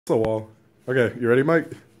The wall. Okay, you ready,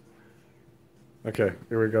 Mike? Okay,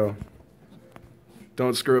 here we go.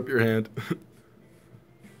 Don't screw up your hand.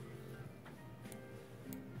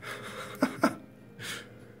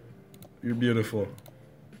 You're beautiful.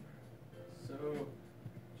 So,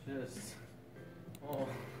 just... Oh,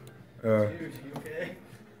 dude, you okay?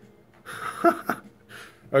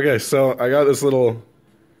 Okay, so I got this little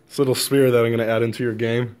sphere that I'm gonna add into your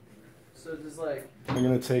game. So just like... I'm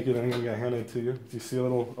gonna take it and I'm gonna hand it to you. Do you see a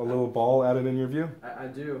little ball added in your view? I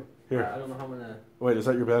do. Here. I don't know how I'm gonna... Wait, is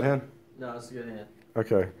that your bad hand? No, it's a good hand.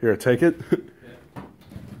 Okay, here, take it. Yeah.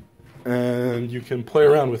 And you can play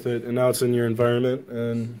around with it, and now it's in your environment,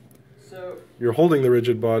 and So... you're holding the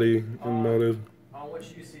rigid body in motive. On what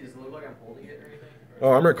you see, does it look like I'm holding it or anything?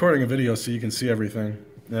 Oh, I'm recording a video so you can see everything.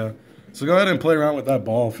 Yeah. So go ahead and play around with that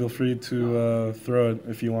ball. Feel free to throw it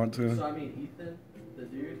if you want to. So I mean, Ethan, the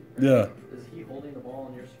dude? Yeah. Is he holding the ball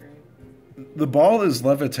on your screen? The ball is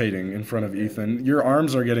levitating in front of Ethan. Your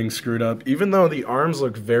arms are getting screwed up, even though the arms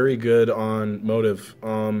look very good on motive.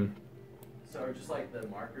 So are just like the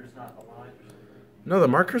markers not aligned or something? No, the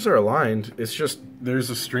markers are aligned. It's just there's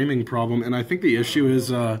a streaming problem, and I think the issue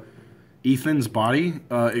is Ethan's body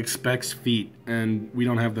expects feet, and we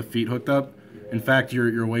don't have the feet hooked up. In fact,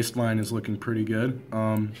 your waistline is looking pretty good.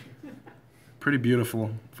 Pretty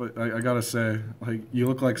beautiful. But I gotta say, like, you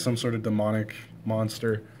look like some sort of demonic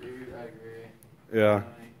monster. Dude, I agree. Yeah.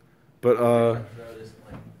 But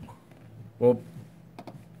well,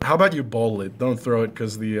 how about you bowl it? Don't throw it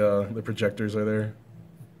because the projectors are there.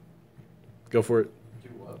 Go for it. Do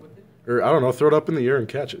what with it? Or I don't know, throw it up in the air and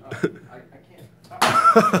catch it. I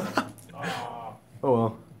can't. Oh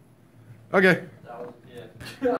well. Okay. That was, yeah.